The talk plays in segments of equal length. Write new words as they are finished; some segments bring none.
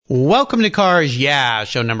Welcome to Cars Yeah,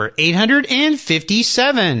 show number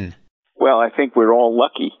 857. Well, I think we're all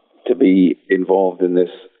lucky to be involved in this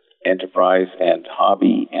enterprise and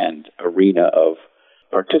hobby and arena of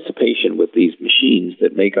participation with these machines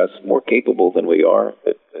that make us more capable than we are,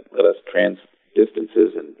 that let us trans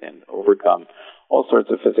distances and overcome all sorts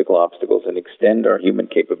of physical obstacles and extend our human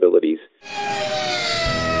capabilities.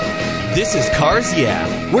 This is Cars Yeah,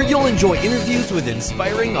 where you'll enjoy interviews with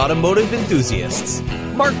inspiring automotive enthusiasts.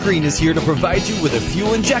 Mark Green is here to provide you with a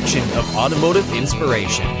fuel injection of automotive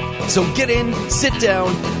inspiration. So get in, sit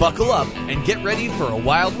down, buckle up, and get ready for a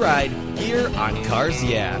wild ride here on Cars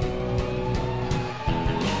Yeah.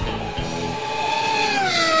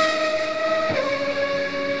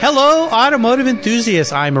 Hello, automotive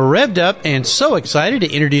enthusiasts. I'm revved up and so excited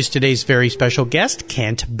to introduce today's very special guest,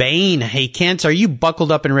 Kent Bain. Hey, Kent, are you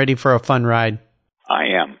buckled up and ready for a fun ride? I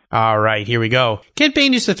am. All right, here we go. Kent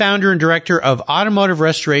Bain is the founder and director of Automotive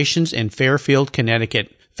Restorations in Fairfield,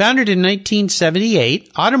 Connecticut. Founded in 1978,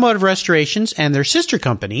 Automotive Restorations and their sister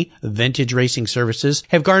company, Vintage Racing Services,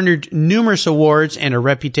 have garnered numerous awards and a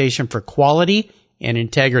reputation for quality and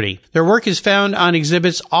integrity. Their work is found on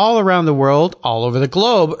exhibits all around the world, all over the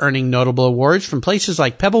globe, earning notable awards from places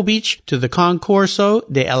like Pebble Beach to the Concorso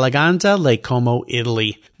de Eleganza Lake Como,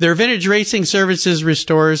 Italy. Their Vintage Racing Services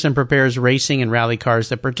restores and prepares racing and rally cars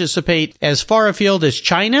that participate as far afield as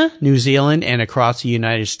China, New Zealand, and across the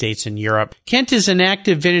United States and Europe. Kent is an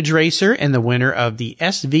active vintage racer and the winner of the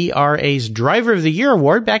SVRA's Driver of the Year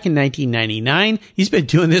Award back in 1999. He's been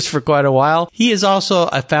doing this for quite a while. He is also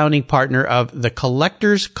a founding partner of the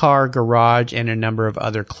Collector's Car Garage and a number of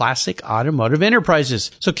other classic automotive enterprises.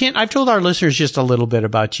 So Kent, I've told our listeners just a little bit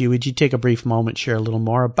about you. Would you take a brief moment, share a little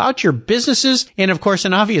more about your businesses and, of course,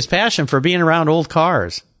 an obvious passion for being around old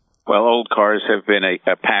cars? Well, old cars have been a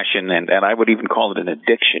passion, and I would even call it an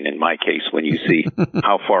addiction in my case when you see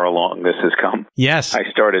how far along this has come. Yes. I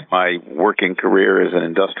started my working career as an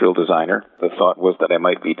industrial designer. The thought was that I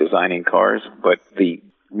might be designing cars, but the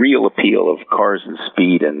real appeal of cars and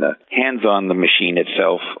speed and the hands-on the machine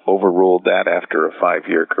itself overruled that after a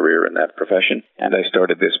 5-year career in that profession. And I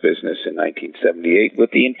started this business in 1978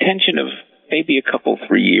 with the intention of maybe a couple,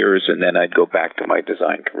 3 years, and then I'd go back to my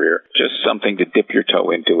design career. Just something to dip your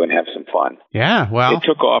toe into and have some fun. Yeah, well. It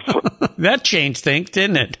took off. That changed things,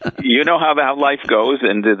 didn't it? You know how life goes,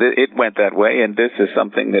 and it went that way, and this is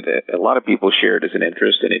something that a lot of people shared as an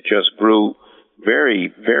interest, and it just grew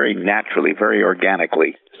very, very naturally, very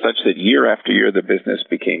organically, such that year after year the business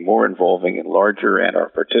became more involving and larger, and our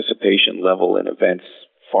participation level in events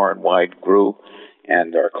far and wide grew,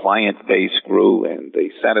 and our client base grew, and the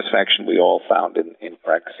satisfaction we all found in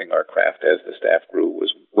practicing our craft as the staff grew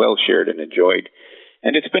was well shared and enjoyed.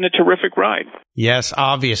 And it's been a terrific ride. Yes,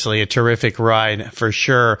 obviously a terrific ride for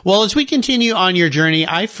sure. Well, as we continue on your journey,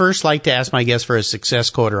 I first like to ask my guests for a success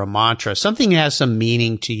quote or a mantra, something that has some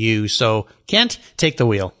meaning to you. So, Kent, take the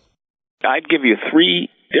wheel. I'd give you 3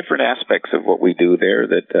 different aspects of what we do there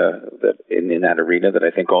that in that arena that I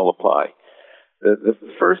think all apply. The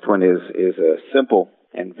first one is a simple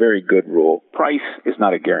and very good rule. Price is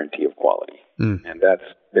not a guarantee of quality. And that's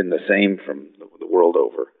been the same from the world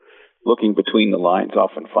over. Looking between the lines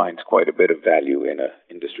often finds quite a bit of value in an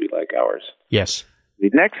industry like ours. Yes. The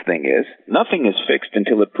next thing is, nothing is fixed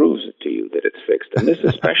until it proves it to you that it's fixed. And this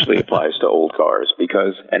especially applies to old cars,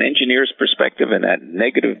 because an engineer's perspective in that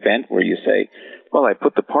negative bent where you say, well, I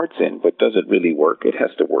put the parts in, but does it really work? It has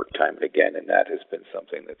to work time and again, and that has been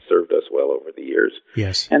something that served us well over the years.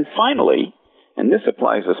 Yes. And finally, and this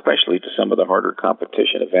applies especially to some of the harder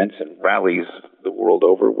competition events and rallies the world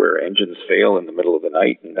over where engines fail in the middle of the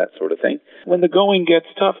night and that sort of thing, when the going gets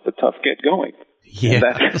tough, the tough get going. Yeah.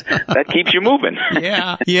 That keeps you moving.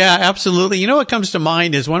 Yeah, absolutely. You know what comes to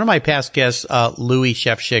mind is one of my past guests, Louis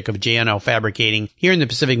Shefschick of JNL Fabricating here in the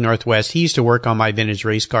Pacific Northwest. He used to work on my vintage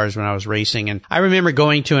race cars when I was racing. And I remember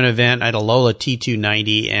going to an event at a Lola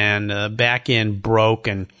T290 and the back end broke,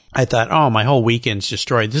 and I thought, oh, my whole weekend's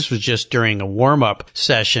destroyed. This was just during a warm-up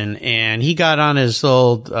session, and he got on his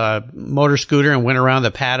little motor scooter and went around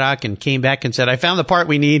the paddock and came back and said, I found the part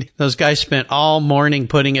we need. Those guys spent all morning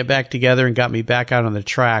putting it back together and got me back out on the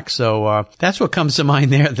track. So that's what comes to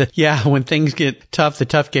mind there. That, yeah, when things get tough, the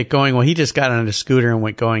tough get going. Well, he just got on a scooter and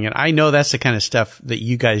went going. And I know that's the kind of stuff that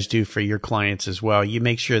you guys do for your clients as well. You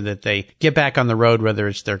make sure that they get back on the road, whether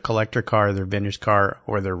it's their collector car, their vintage car,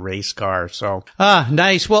 or their race car. So,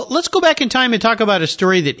 nice. Well, let's go back in time and talk about a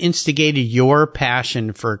story that instigated your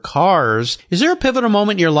passion for cars. Is there a pivotal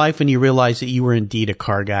moment in your life when you realized that you were indeed a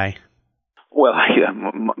car guy? Well,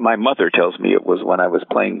 my mother tells me it was when I was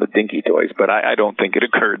playing with dinky toys, but I don't think it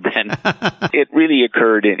occurred then. It really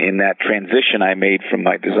occurred in that transition I made from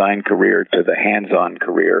my design career to the hands-on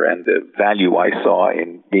career, and the value I saw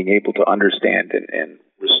in being able to understand and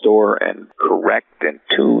restore and correct and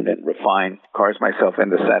tune and refine cars myself,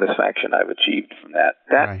 and the satisfaction I've achieved from that.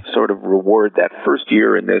 That Right. sort of reward, that first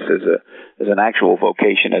year in this as an actual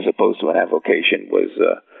vocation as opposed to an avocation, was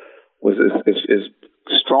as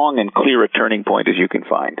strong and clear a turning point as you can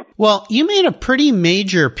find. Well, you made a pretty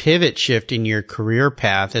major pivot shift in your career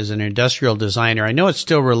path as an industrial designer. I know it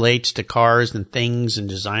still relates to cars and things and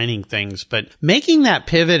designing things, but making that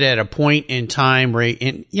pivot at a point in time where,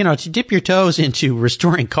 to dip your toes into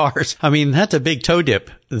restoring cars, I mean, that's a big toe dip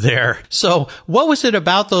there. So what was it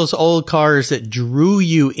about those old cars that drew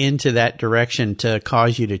you into that direction to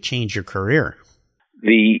cause you to change your career?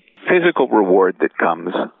 The physical reward that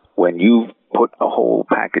comes when you've put a whole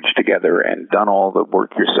package together and done all the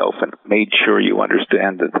work yourself and made sure you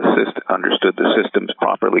understood the systems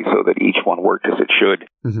properly so that each one worked as it should.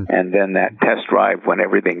 Mm-hmm. And then that test drive when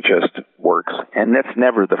everything just works. And that's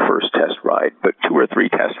never the first test ride, but 2 or 3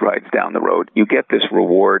 test rides down the road, you get this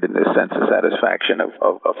reward and this sense of satisfaction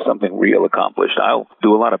of something real accomplished. I'll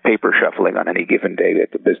do a lot of paper shuffling on any given day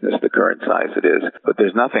at the business, the current size it is, but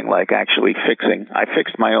there's nothing like actually fixing. I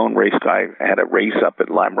fixed my own race car. I had a race up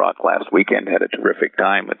at Lime Rock last weekend, had a terrific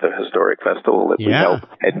time at the historic festival that we helped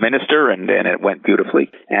administer, and it went beautifully.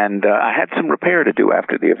 And I had some repair to do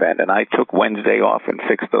after the event, and I took Wednesday off and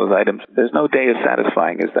fixed those items. There's no day as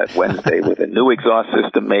satisfying as that Wednesday with a new exhaust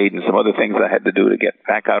system made and some other things I had to do to get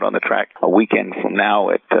back out on the track a weekend from now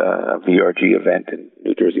at a VRG event in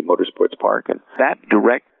New Jersey Motorsports Park. And that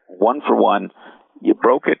direct one-for-one, you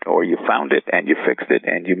broke it or you found it and you fixed it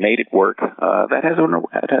and you made it work, that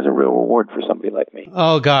has a real reward for somebody like me.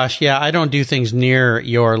 Oh, gosh. Yeah, I don't do things near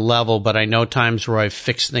your level, but I know times where I've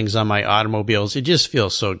fixed things on my automobiles. It just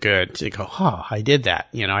feels so good to go, oh, I did that.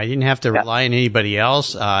 I didn't have to rely on anybody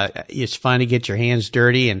else. It's fun to get your hands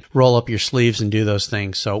dirty and roll up your sleeves and do those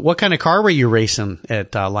things. So what kind of car were you racing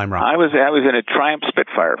at Lime Rock? I was in a Triumph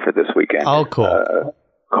Spitfire for this weekend. Oh, cool.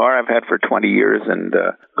 Car I've had for 20 years, and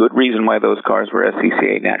good reason why those cars were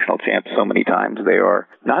SCCA national champs so many times. They are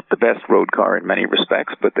not the best road car in many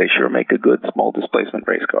respects, but they sure make a good small displacement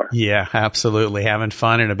race car. Yeah, absolutely. Having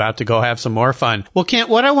fun and about to go have some more fun. Well, Kent,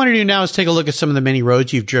 what I want to do now is take a look at some of the many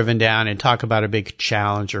roads you've driven down and talk about a big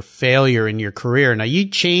challenge or failure in your career. Now, you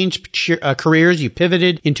changed careers. You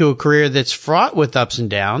pivoted into a career that's fraught with ups and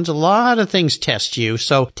downs. A lot of things test you.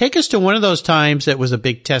 So take us to one of those times that was a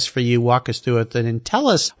big test for you. Walk us through it and tell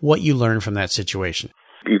us what you learned from that situation.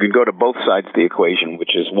 You can go to both sides of the equation,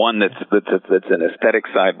 which is one that's an aesthetic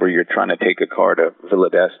side where you're trying to take a car to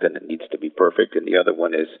Villa d'Este and it needs to be perfect, and the other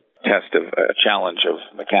one is a challenge of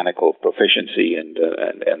mechanical proficiency and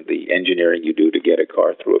the engineering you do to get a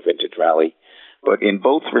car through a vintage rally. But in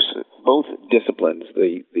both disciplines,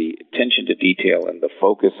 the attention to detail and the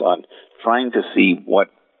focus on trying to see what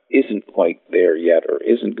isn't quite there yet or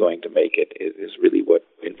isn't going to make it is really what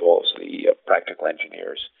involves the practical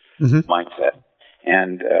engineer's mindset.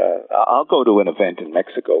 And I'll go to an event in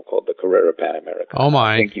Mexico called the Carrera Pan America. Oh,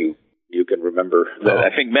 my. I think you can remember that.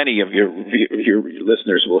 I think many of your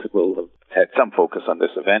listeners will have had some focus on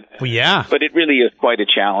this event. Well, yeah. But it really is quite a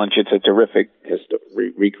challenge. It's a terrific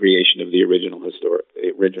recreation of the original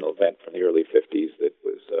event from the early 50s that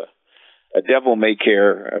was a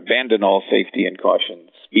devil-may-care, abandon all safety and caution,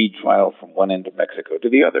 speed trial from one end of Mexico to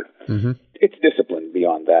the other. Mm-hmm. It's disciplined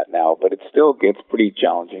beyond that now, but it still gets pretty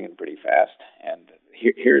challenging and pretty fast. And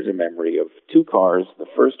here's a memory of 2 cars the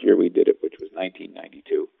first year we did it, which was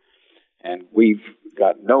 1992. And we've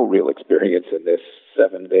got no real experience in this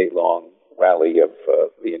 7-day-long rally of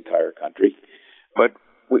the entire country. But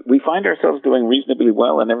we find ourselves doing reasonably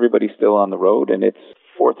well, and everybody's still on the road, and it's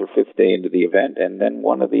 4th or 5th day into the event, and then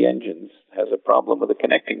one of the engines has a problem with a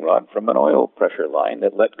connecting rod from an oil pressure line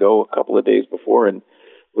that let go a couple of days before and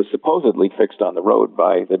was supposedly fixed on the road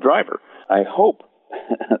by the driver. I hope,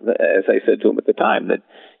 as I said to him at the time, that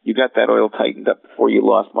you got that oil tightened up before you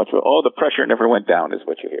lost much of it. Oh, the pressure never went down is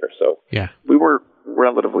what you hear. So we were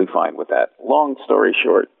relatively fine with that. Long story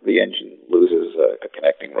short, the engine loses a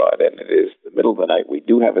connecting rod, and it is the middle of the night. We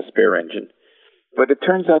do have a spare engine. But it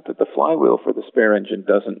turns out that the flywheel for the spare engine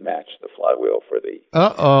doesn't match the flywheel for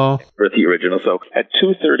the original. So at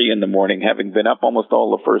 2:30 in the morning, having been up almost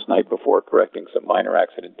all the first night before, correcting some minor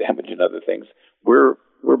accident damage and other things, we're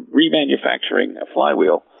remanufacturing a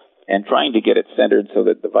flywheel and trying to get it centered so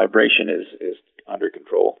that the vibration is under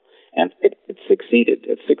control. And it succeeded.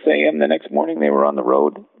 At 6 a.m. the next morning, they were on the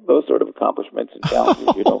road. those sort of accomplishments and challenges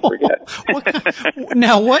you don't forget.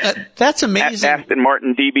 Now, that's amazing. Aston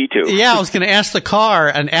Martin DB2. Yeah, I was going to ask the car,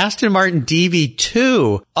 an Aston Martin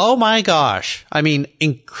DB2. Oh my gosh. I mean,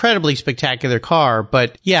 incredibly spectacular car,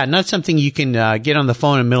 but yeah, not something you can get on the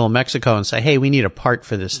phone in the middle of Mexico and say, hey, we need a part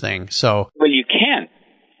for this thing. So, well, you can.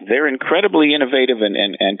 They're incredibly innovative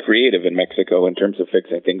and creative in Mexico in terms of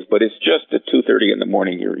fixing things, but it's just at 2:30 in the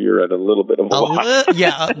morning. You're at a little bit of a loss.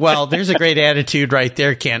 Yeah, well, there's a great attitude right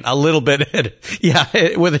there, Ken. A little bit,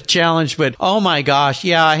 yeah, with a challenge. But oh my gosh,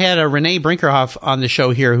 yeah, I had a Renee Brinkerhoff on the show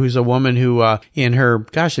here, who's a woman who, in her mid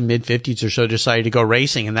 50s or so, decided to go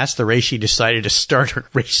racing, and that's the race she decided to start her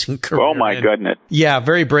racing career. Oh my goodness! Yeah,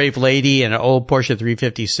 very brave lady and an old Porsche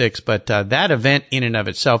 356. But that event in and of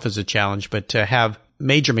itself is a challenge. But to have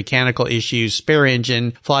major mechanical issues, spare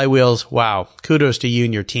engine, flywheels. Wow. Kudos to you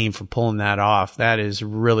and your team for pulling that off. That is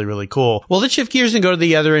really, really cool. Well, let's shift gears and go to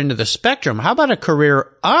the other end of the spectrum. How about a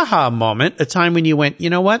career aha moment, a time when you went, you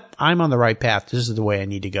know what? I'm on the right path. This is the way I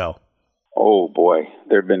need to go. Oh, boy.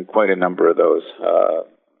 There have been quite a number of those.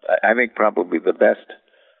 I think probably the best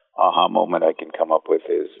aha moment I can come up with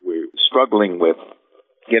is we're struggling with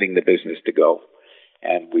getting the business to go.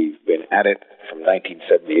 And we've been at it from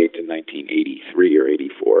 1978 to 1983 or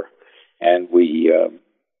 84, and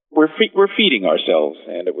we're feeding ourselves.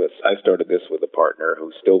 And I started this with a partner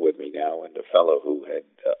who's still with me now, and a fellow who had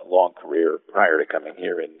a long career prior to coming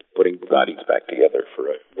here and putting Bugattis back together for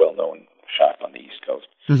a well-known shop on the East Coast.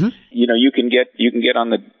 Mm-hmm. You know, you can get on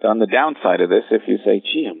the downside of this if you say,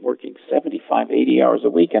 "Gee, I'm working 75, 80 hours a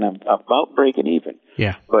week, and I'm about breaking even."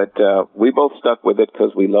 Yeah. But we both stuck with it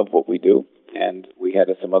because we love what we do. And we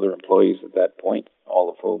had some other employees at that point, all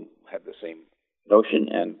of whom had the same notion,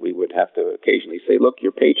 and we would have to occasionally say, look,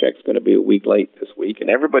 your paycheck's going to be a week late this week, and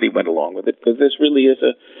everybody went along with it because this really is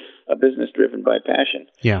a business driven by passion.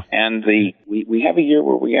 Yeah. And we have a year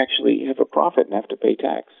where we actually have a profit and have to pay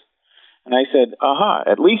tax. And I said,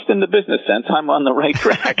 at least in the business sense, I'm on the right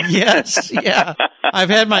track. Yes, yeah.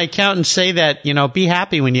 I've had my accountant say that, be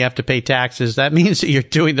happy when you have to pay taxes. That means that you're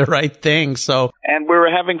doing the right thing. So, and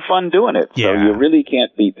we're having fun doing it. Yeah. So you really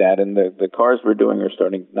can't beat that. And the cars we're doing are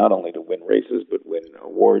starting not only to win races, but win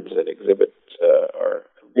awards and exhibits, are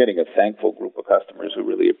getting a thankful group of customers who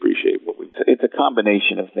really appreciate what we do. It's a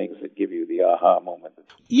combination of things that give you the aha moment.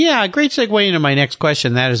 Yeah, great segue into my next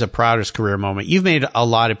question. That is a proudest career moment. You've made a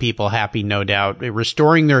lot of people happy, no doubt.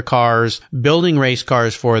 Restoring their cars, building race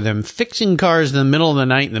cars for them, fixing cars in the middle of the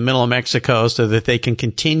night in the middle of Mexico so that they can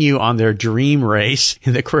continue on their dream race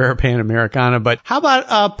in the Carrera Panamericana. But how about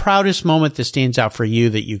a proudest moment that stands out for you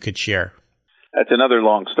that you could share? That's another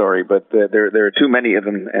long story, but there are too many of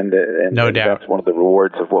them, and no doubt. That's one of the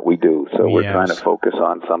rewards of what we do. So we're Yes. trying to focus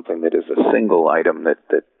on something that is a single item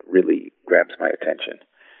that really grabs my attention.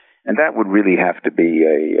 And that would really have to be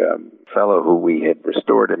a fellow who we had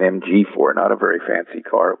restored an MG for, not a very fancy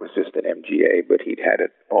car. It was just an MGA, but he'd had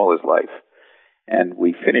it all his life. And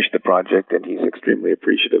we finished the project, and he's extremely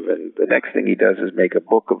appreciative. And the next thing he does is make a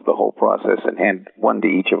book of the whole process and hand one to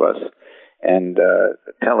each of us and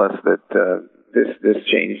tell us that this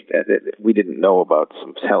changed. We didn't know about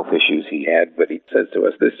some health issues he had, but he says to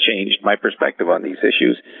us, this changed my perspective on these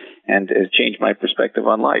issues and has changed my perspective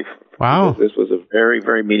on life. Wow. This was a very,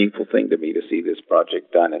 very meaningful thing to me to see this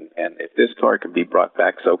project done. And if this car can be brought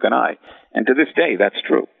back, so can I. And to this day, that's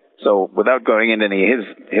true. So without going into any of his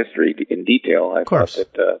history in detail, I thought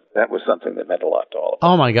that that was something that meant a lot to all of us.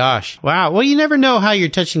 Oh my gosh. Wow. Well, you never know how you're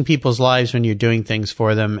touching people's lives when you're doing things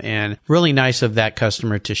for them, and really nice of that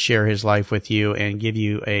customer to share his life with you and give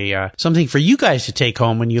you a something for you guys to take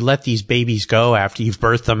home when you let these babies go after you've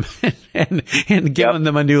birthed them and given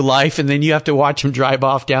them a new life, and then you have to watch them drive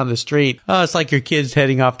off down the street. Oh, it's like your kids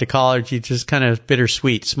heading off to college. You just kind of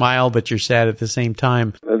bittersweet smile, but you're sad at the same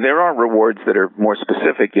time. There are rewards that are more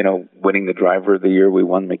specific, winning the driver of the year. We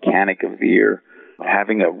won mechanic of the year.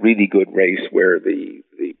 Having a really good race where the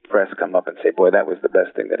press come up and say, boy, that was the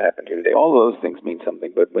best thing that happened here today. All of those things mean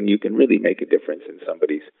something, but when you can really make a difference in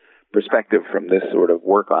somebody's perspective from this sort of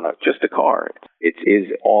work on just a car, it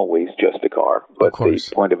is always just a car. But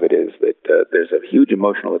the point of it is that there's a huge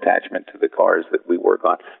emotional attachment to the cars that we work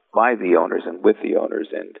on by the owners and with the owners,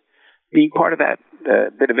 and being part of that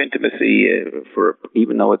bit of intimacy, for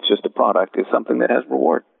even though it's just a product, is something that has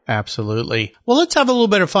reward. Absolutely. Well, let's have a little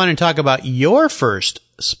bit of fun and talk about your first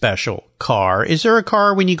special car. Is there a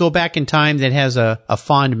car when you go back in time that has a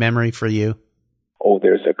fond memory for you? Oh,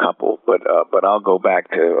 there's a couple, but I'll go back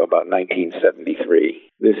to about 1973.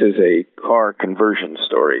 This is a car conversion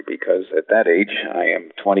story because at that age, I am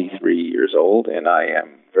 23 years old, and I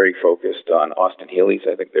am very focused on Austin Healey's.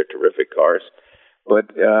 I think they're terrific cars.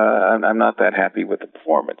 But I'm not that happy with the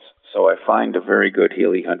performance. So I find a very good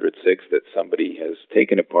Healey 106 that somebody has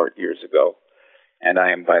taken apart years ago. And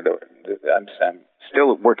I'm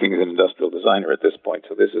still working as an industrial designer at this point,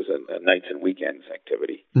 so this is a nights and weekends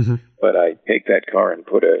activity. Mm-hmm. But I take that car and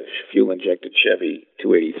put a fuel-injected Chevy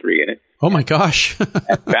 283 in it. Oh, my gosh.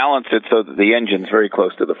 And balance it so that the engine's very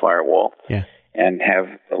close to the firewall. Yeah. And have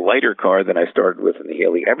a lighter car than I started with in the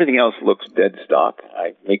Healey. Everything else looks dead stock.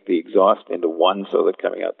 I make the exhaust into one so that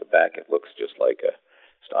coming out the back it looks just like a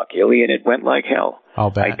stock Healey, and it went like hell. I'll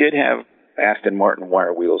bet. I did have Aston Martin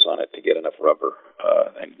wire wheels on it to get enough rubber.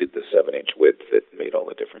 I did the 7-inch width that made all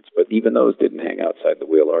the difference. But even those didn't hang outside the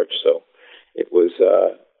wheel arch, so it was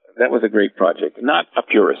that was a great project. Not a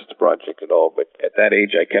purist project at all, but at that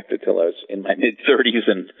age I kept it till I was in my mid-30s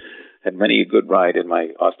and had many a good ride in my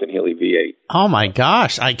Austin Healey V8. Oh, my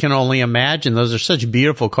gosh. I can only imagine. Those are such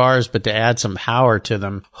beautiful cars, but to add some power to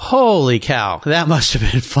them, holy cow, that must have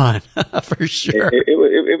been fun, for sure.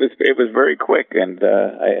 It was very quick, and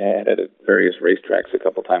I had it at various racetracks a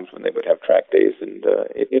couple times when they would have track days, and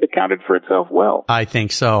it accounted for itself well. I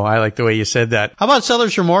think so. I like the way you said that. How about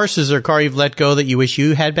seller's remorse? Is there a car you've let go that you wish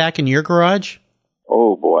you had back in your garage?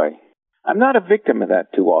 Oh, boy. I'm not a victim of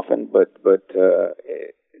that too often, but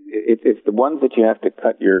it's the ones that you have to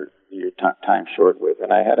cut your time short with.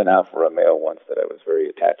 And I had an Alfa Romeo once that I was very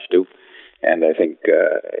attached to, and I think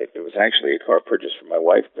it was actually a car purchased for my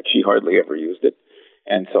wife, but she hardly ever used it.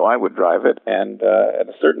 And so I would drive it, and at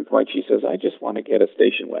a certain point she says, I just want to get a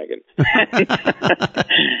station wagon.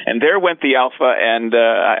 And there went the Alfa, and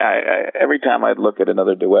I every time I'd look at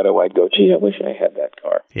another Duetto, I'd go, gee, I wish I had that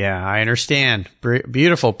car. Yeah, I understand.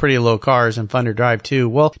 Beautiful, pretty low cars and fun to drive too.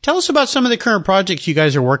 Well, tell us about some of the current projects you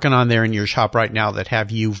guys are working on there in your shop right now that have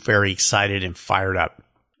you very excited and fired up.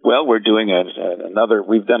 Well, we're doing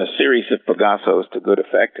we've done a series of Pegasos to good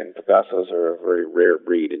effect, and Pegasos are a very rare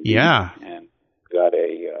breed indeed. Yeah. And got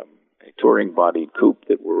a touring-bodied coupe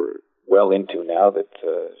that we're well into now that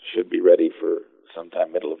should be ready for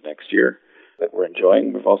sometime middle of next year that we're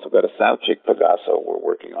enjoying. We've also got a South Chick Pegaso we're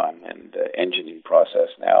working on and engineering process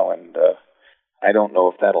now, and I don't know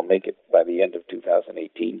if that'll make it by the end of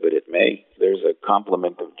 2018, but it may. There's a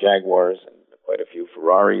complement of Jaguars and quite a few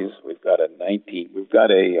Ferraris. We've got a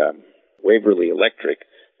Waverly Electric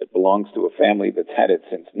that belongs to a family that's had it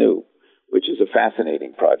since new, which is a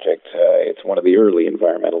fascinating project. It's one of the early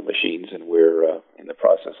environmental machines, and we're in the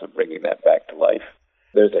process of bringing that back to life.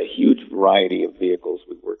 There's a huge variety of vehicles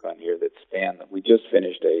we work on here that span. We just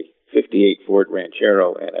finished a 58 Ford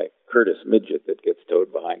Ranchero and a Curtis Midget that gets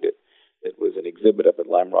towed behind it. It was an exhibit up at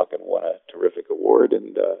Lime Rock and won a terrific award,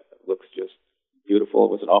 and looks just beautiful.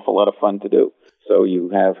 It was an awful lot of fun to do. So you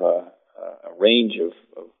have a range of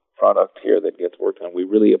product here that gets worked on. We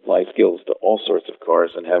really apply skills to all sorts of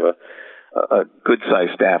cars and have a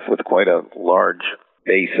good-sized staff with quite a large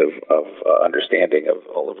base of understanding of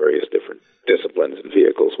all the various different disciplines and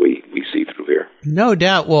vehicles we see through here. No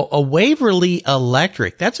doubt. Well, a Waverly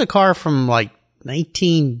Electric, that's a car from like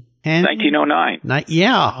 1909.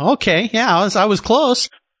 Yeah, okay. Yeah, I was close.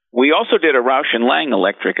 We also did a Roush and Lang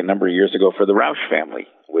Electric a number of years ago for the Roush family,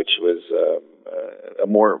 which was a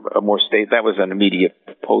more state. That was an immediate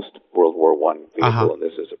post-World War I vehicle, and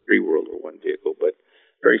this is a pre-World War I vehicle, but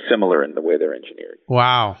very similar in the way they're engineered.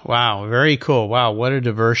 Wow. Very cool. Wow. What a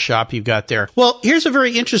diverse shop you've got there. Well, here's a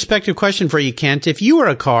very introspective question for you, Kent. If you were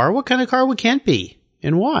a car, what kind of car would Kent be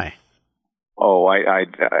and why? Oh,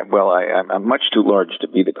 I'm much too large to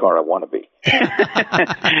be the car I want to be.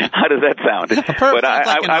 How does that sound? But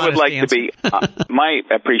I would like to be. My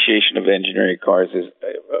appreciation of engineering cars is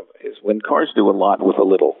when cars do a lot with a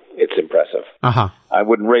little, it's impressive. I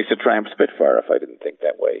wouldn't race a Triumph Spitfire if I didn't think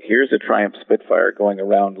that way. Here's a Triumph Spitfire going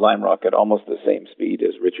around Lime Rock at almost the same speed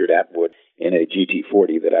as Richard Atwood in a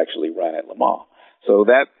GT40 that actually ran at Le Mans. So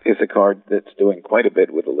that is a car that's doing quite a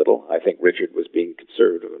bit with a little. I think Richard was being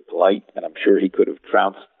conservative and polite, and I'm sure he could have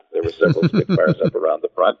trounced. There were several Spitfires up around the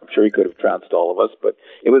front. I'm sure he could have trounced all of us, but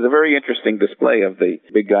it was a very interesting display of the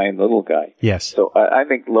big guy and the little guy. Yes. So I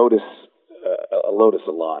think a Lotus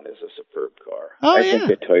Elan is a superb car. I think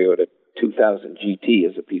the Toyota 2000 GT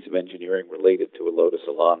is a piece of engineering related to a Lotus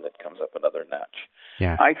Elan that comes up another notch.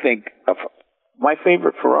 Yeah. I think my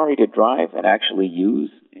favorite Ferrari to drive and actually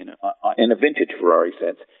use in a vintage Ferrari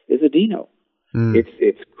sense is a Dino.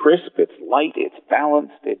 It's crisp, it's light, it's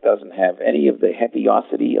balanced, it doesn't have any of the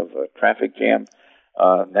heaviosity of a traffic jam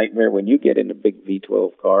nightmare. When you get in a big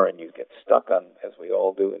V12 car and you get stuck on, as we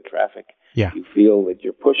all do in traffic, you feel that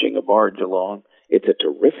you're pushing a barge along. It's a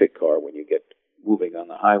terrific car when you get moving on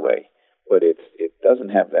the highway, but it doesn't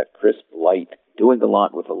have that crisp light, doing a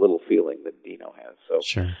lot with a little feeling that Dino has. So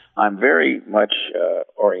Sure. I'm very much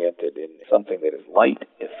oriented in something that is light,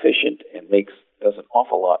 efficient, and does an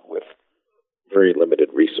awful lot with very limited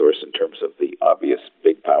resource in terms of the obvious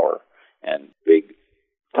big power and big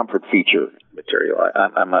comfort feature material.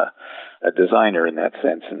 I'm a designer in that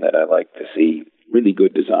sense, in that I like to see really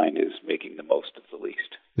good design is making the most of the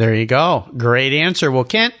least. There you go. Great answer. Well,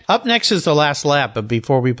 Kent, up next is the last lap, but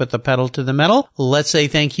before we put the pedal to the metal, let's say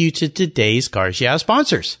thank you to today's Cars Yeah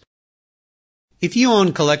sponsors. If you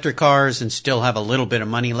own collector cars and still have a little bit of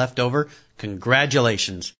money left over,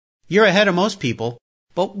 congratulations. You're ahead of most people,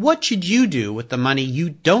 but what should you do with the money you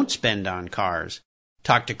don't spend on cars?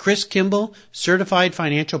 Talk to Chris Kimball, certified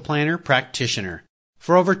financial planner practitioner.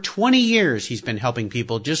 For over 20 years, he's been helping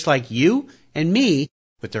people just like you and me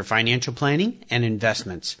with their financial planning and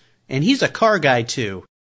investments. And he's a car guy too.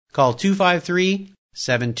 Call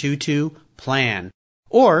 253-722-PLAN.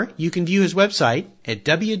 Or you can view his website at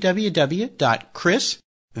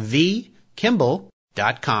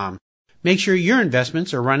www.chrisvkimball.com. Make sure your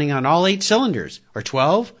investments are running on all 8 cylinders, or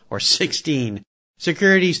 12, or 16.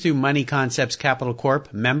 Securities through Money Concepts Capital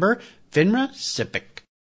Corp. Member, FINRA SIPC.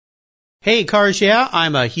 Hey Cars Yeah,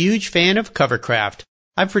 I'm a huge fan of Covercraft.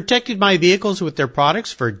 I've protected my vehicles with their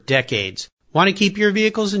products for decades. Want to keep your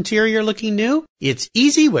vehicle's interior looking new? It's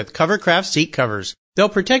easy with Covercraft seat covers. They'll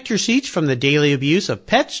protect your seats from the daily abuse of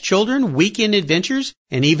pets, children, weekend adventures,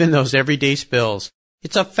 and even those everyday spills.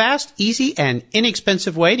 It's a fast, easy, and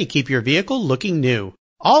inexpensive way to keep your vehicle looking new.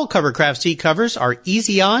 All Covercraft seat covers are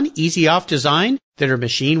easy on, easy off design that are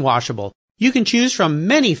machine washable. You can choose from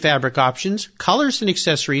many fabric options, colors, and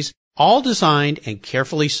accessories, all designed and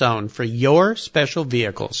carefully sewn for your special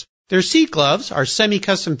vehicles. Their seat gloves are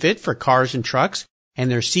semi-custom fit for cars and trucks, and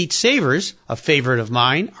their seat savers, a favorite of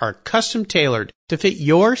mine, are custom tailored to fit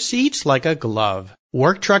your seats like a glove.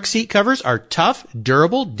 Work truck seat covers are tough,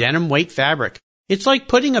 durable, denim weight fabric. It's like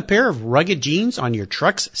putting a pair of rugged jeans on your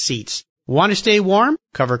truck's seats. Want to stay warm?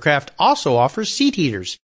 Covercraft also offers seat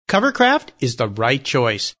heaters. Covercraft is the right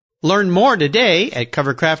choice. Learn more today at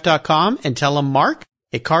covercraft.com and tell them Mark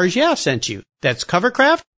at Cars Yeah sent you. That's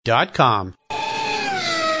covercraft.com.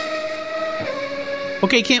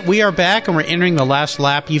 Okay, Kent, we are back and we're entering the last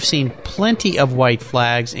lap. You've seen plenty of white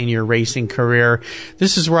flags in your racing career.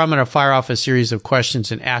 This is where I'm going to fire off a series of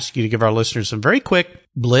questions and ask you to give our listeners some very quick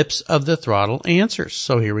blips of the throttle answers.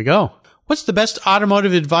 So here we go. What's the best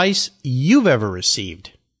automotive advice you've ever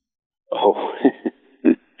received? Oh,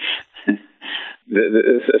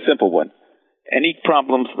 a simple one. Any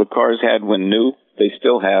problems the cars had when new, they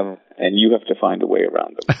still have, and you have to find a way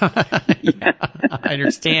around them. Yeah, I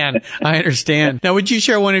understand. Now, would you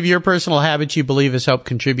share one of your personal habits you believe has helped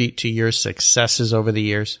contribute to your successes over the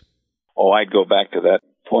years? Oh, I'd go back to that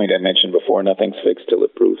point I mentioned before. Nothing's fixed till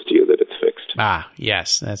it proves to you that it's fixed. Ah,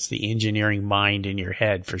 yes. That's the engineering mind in your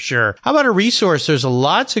head for sure. How about a resource? There's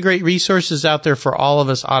lots of great resources out there for all of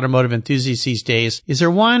us automotive enthusiasts these days. Is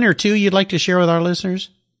there one or two you'd like to share with our listeners?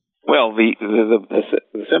 Well, the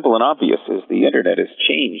simple and obvious is the Internet has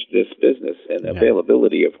changed this business and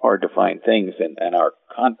availability of hard-to-find things and our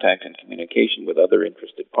contact and communication with other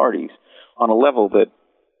interested parties on a level that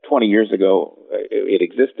 20 years ago it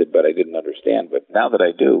existed, but I didn't understand. But now that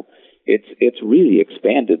I do, it's really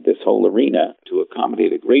expanded this whole arena to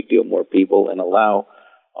accommodate a great deal more people and allow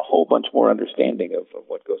a whole bunch more understanding of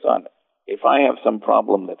what goes on. If I have some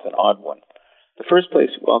problem that's an odd one, the first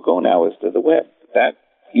place I'll go now is to the web. That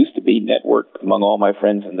used to be networked among all my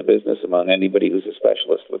friends in the business, among anybody who's a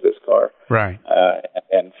specialist with this car. Right.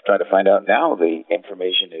 And try to find out now the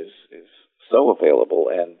information is so available,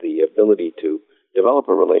 and the ability to develop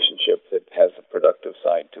a relationship that has a productive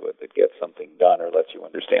side to it, that gets something done or lets you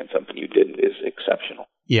understand something you did, is exceptional.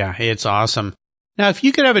 Yeah, it's awesome. Now, if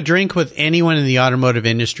you could have a drink with anyone in the automotive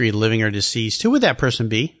industry, living or deceased, who would that person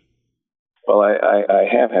be? Well, I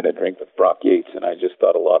have had a drink with Brock Yates, and I just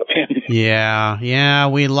thought a lot of him. Yeah,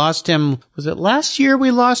 we lost him. Was it last year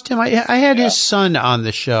we lost him? I had his son on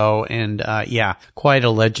the show, and quite a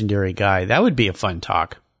legendary guy. That would be a fun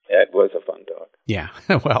talk. Yeah, it was a fun talk. Yeah,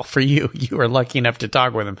 well, for you were lucky enough to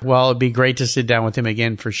talk with him. Well, it'd be great to sit down with him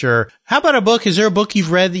again for sure. How about a book? Is there a book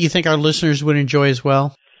you've read that you think our listeners would enjoy as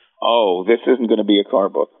well? Oh, this isn't going to be a car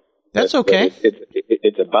book. That's okay.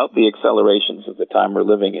 It's about the accelerations of the time we're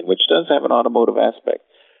living in, which does have an automotive aspect.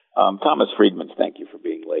 Thomas Friedman's Thank You for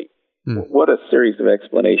Being Late. What a series of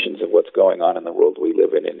explanations of what's going on in the world we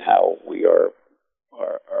live in and how we are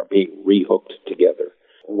being rehooked together.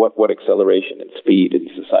 What acceleration and speed in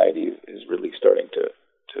society is really starting to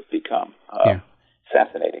become.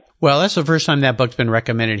 Fascinating. Well, that's the first time that book's been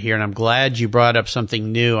recommended here, and I'm glad you brought up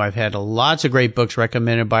something new. I've had lots of great books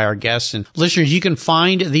recommended by our guests and listeners. You can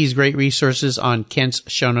find these great resources on Kent's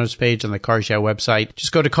show notes page on the Cars Yeah website.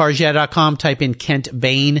 Just go to carsyeah.com, type in Kent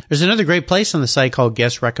Bain. There's another great place on the site called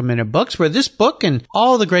Guest Recommended Books, where this book and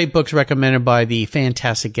all the great books recommended by the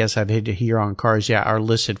fantastic guests I've had here on Cars Yeah are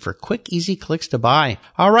listed for quick, easy clicks to buy.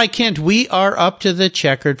 All right, Kent, we are up to the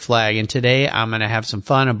checkered flag, and today I'm going to have some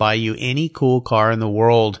fun and buy you any cool car in the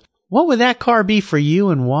world. What would that car be for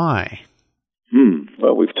you and why?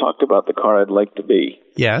 Well, we've talked about the car I'd like to be.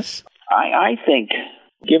 Yes. I think,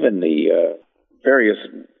 given the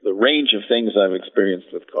range of things I've experienced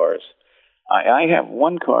with cars, I have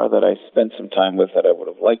one car that I spent some time with that I would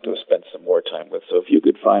have liked to have spent some more time with. So if you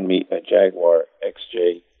could find me a Jaguar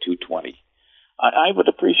XJ220, I would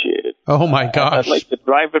appreciate it. Oh, my gosh. I'd like to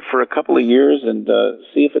drive it for a couple of years and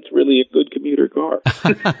see if it's really a good commuter car.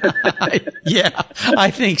 Yeah, I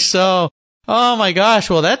think so. Oh, my gosh.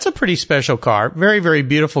 Well, that's a pretty special car. Very, very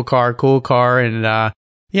beautiful car, cool car. And,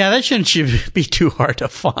 yeah, that shouldn't be too hard to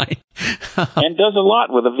find. And does a lot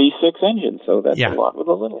with a V6 engine, so that's a lot with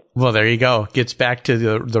a little. Well, there you go. Gets back to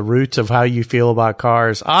the roots of how you feel about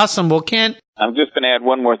cars. Awesome. Well, Kent. I'm just going to add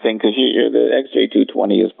one more thing, because the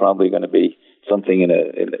XJ220 is probably going to be something in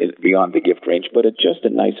beyond the gift range, but just a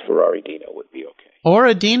nice Ferrari Dino would be okay. Or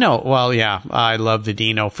a Dino. Well, yeah, I love the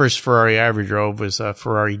Dino. First Ferrari I ever drove was a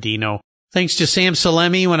Ferrari Dino. Thanks to Sam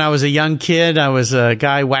Salemi, when I was a young kid, I was a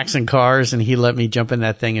guy waxing cars, and he let me jump in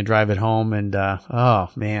that thing and drive it home. And, oh,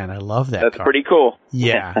 man, I love that car. That's pretty cool.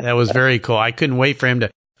 Yeah, that was very cool. I couldn't wait for him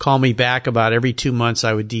to call me back. About every 2 months,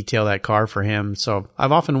 I would detail that car for him. So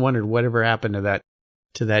I've often wondered whatever happened to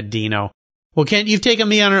that Dino. Well, Kent, you've taken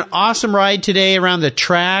me on an awesome ride today around the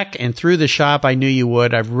track and through the shop. I knew you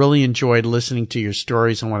would. I've really enjoyed listening to your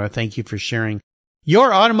stories. I want to thank you for sharing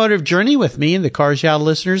your automotive journey with me and the Cars Yeah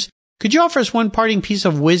listeners. Could you offer us one parting piece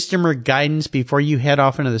of wisdom or guidance before you head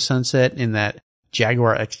off into the sunset in that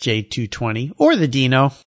Jaguar XJ220 or the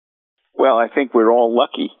Dino? Well, I think we're all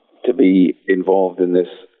lucky to be involved in this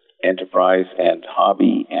enterprise and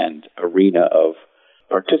hobby and arena of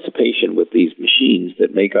participation with these machines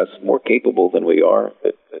that make us more capable than we are,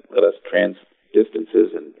 that let us trans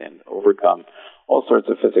distances and overcome all sorts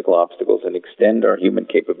of physical obstacles and extend our human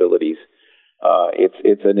capabilities.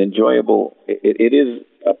 It's an enjoyable, it is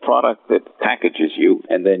a product that packages you,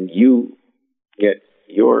 and then you get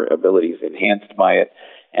your abilities enhanced by it,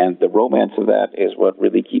 and the romance of that is what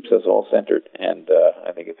really keeps us all centered. And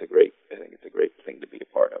I think it's a great thing to be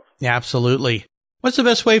a part of. Yeah, absolutely. What's the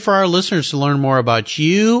best way for our listeners to learn more about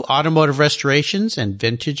you, automotive restorations, and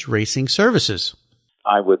vintage racing services?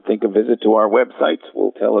 I would think a visit to our websites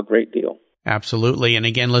will tell a great deal. Absolutely. And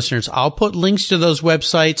again, listeners, I'll put links to those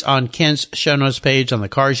websites on Kent's show notes page on the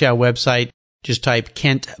Cars Yeah website. Just type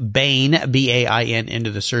Kent Bain, B-A-I-N,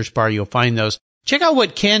 into the search bar. You'll find those. Check out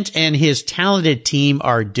what Kent and his talented team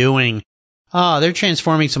are doing. They're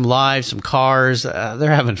transforming some lives, some cars.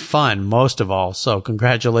 They're having fun, most of all. So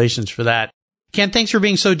congratulations for that. Kent, thanks for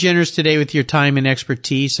being so generous today with your time and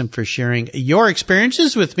expertise and for sharing your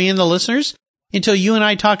experiences with me and the listeners. Until you and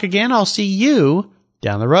I talk again, I'll see you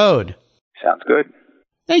down the road. Sounds good.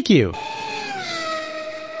 Thank you.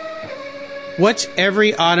 What's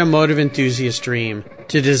every automotive enthusiast's dream?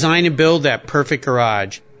 To design and build that perfect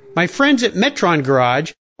garage. My friends at Metron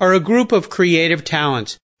Garage are a group of creative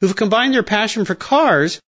talents who've combined their passion for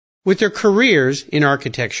cars with their careers in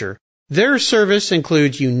architecture. Their service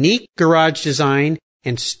includes unique garage design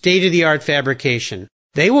and state-of-the-art fabrication.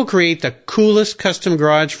 They will create the coolest custom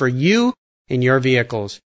garage for you and your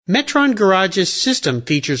vehicles. Metron Garage's system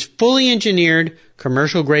features fully engineered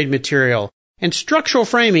commercial-grade material and structural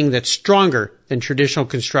framing that's stronger than traditional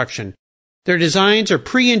construction. Their designs are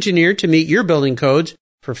pre-engineered to meet your building codes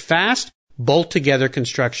for fast, bolt-together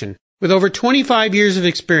construction. With over 25 years of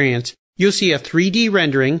experience, you'll see a 3D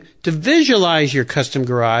rendering to visualize your custom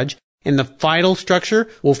garage, and the final structure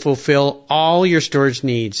will fulfill all your storage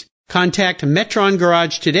needs. Contact Metron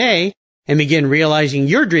Garage today and begin realizing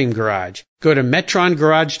your dream garage. Go to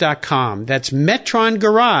metrongarage.com. That's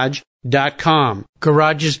metrongarage.com.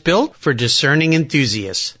 Garage is built for discerning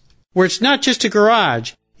enthusiasts. Where it's not just a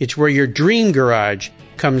garage, it's where your dream garage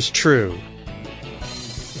comes true.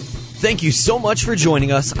 Thank you so much for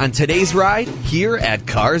joining us on today's ride here at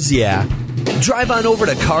Cars Yeah. Drive on over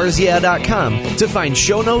to carsyeah.com to find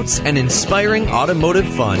show notes and inspiring automotive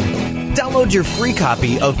fun. Download your free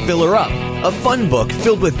copy of Filler Up, a fun book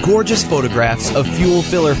filled with gorgeous photographs of fuel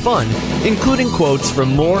filler fun, including quotes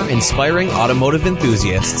from more inspiring automotive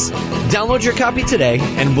enthusiasts. Download your copy today,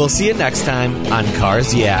 and we'll see you next time on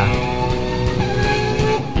Cars Yeah.